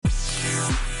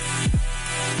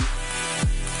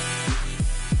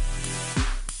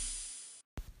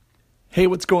Hey,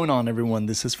 what's going on, everyone?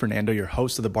 This is Fernando, your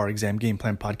host of the Bar Exam Game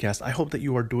Plan Podcast. I hope that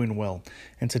you are doing well.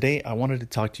 And today I wanted to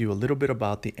talk to you a little bit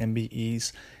about the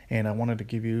MBEs, and I wanted to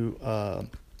give you a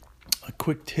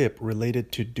quick tip related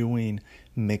to doing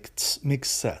mixed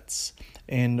sets.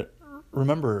 And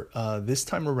remember, this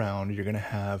time around, you're going to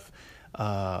have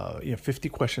 50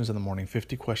 questions in the morning,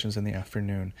 50 questions in the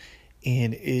afternoon.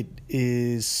 And it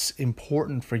is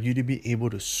important for you to be able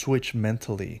to switch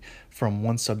mentally from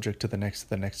one subject to the next, to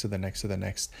the next, to the next, to the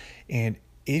next. And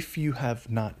if you have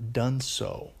not done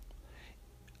so,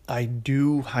 I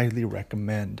do highly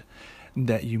recommend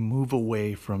that you move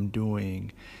away from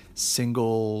doing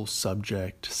single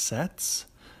subject sets,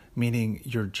 meaning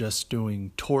you're just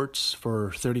doing torts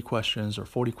for 30 questions or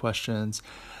 40 questions,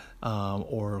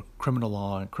 or criminal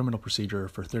law and criminal procedure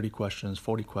for 30 questions,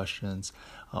 40 questions,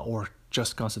 or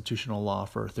just constitutional law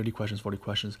for 30 questions, 40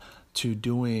 questions, to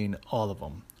doing all of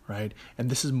them, right? And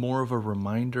this is more of a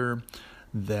reminder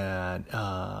that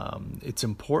it's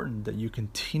important that you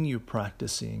continue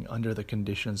practicing under the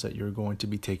conditions that you're going to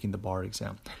be taking the bar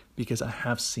exam, because I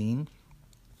have seen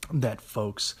that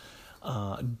folks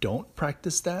don't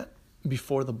practice that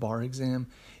before the bar exam,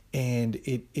 and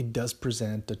it does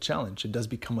present a challenge. It does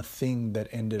become a thing that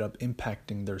ended up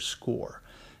impacting their score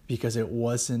because it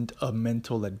wasn't a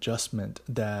mental adjustment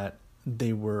a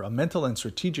mental and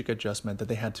strategic adjustment that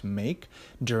they had to make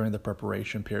during the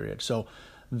preparation period. So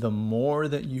the more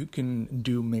that you can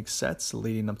do mixed sets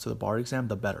leading up to the bar exam,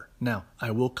 the better. Now,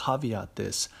 I will caveat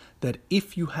this, that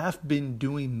if you have been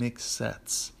doing mixed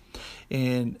sets,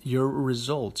 and your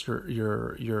results,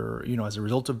 your as a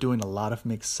result of doing a lot of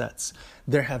mixed sets,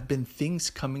 there have been things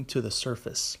coming to the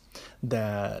surface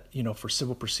that, for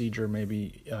civil procedure,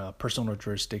 maybe personal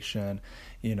jurisdiction,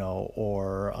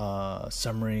 or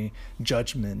summary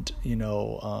judgment,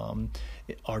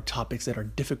 are topics that are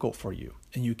difficult for you,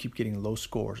 and you keep getting low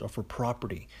scores. Or for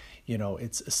property,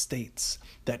 it's estates,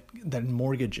 that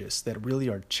mortgages that really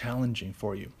are challenging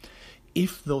for you.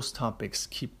 If those topics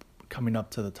keep coming up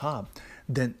to the top,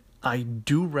 then I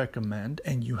do recommend,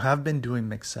 and you have been doing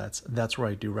mixed sets, that's where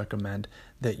I do recommend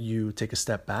that you take a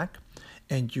step back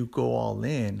and you go all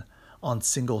in on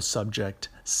single subject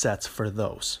sets for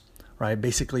those, right?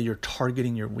 Basically, you're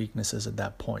targeting your weaknesses at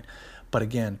that point. But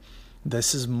again,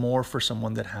 this is more for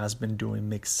someone that has been doing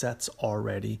mixed sets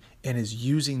already and is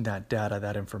using that data,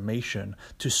 that information,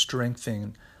 to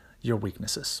strengthen your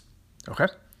weaknesses. Okay?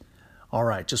 All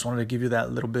right, just wanted to give you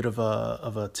that little bit of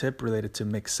a tip related to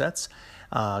mixed sets.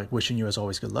 Wishing you, as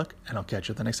always, good luck, and I'll catch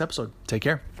you at the next episode. Take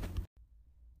care.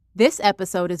 This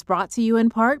episode is brought to you in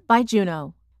part by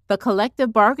Juno, the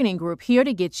collective bargaining group here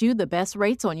to get you the best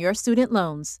rates on your student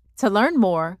loans. To learn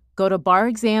more, go to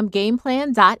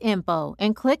barexamgameplan.info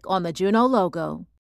and click on the Juno logo.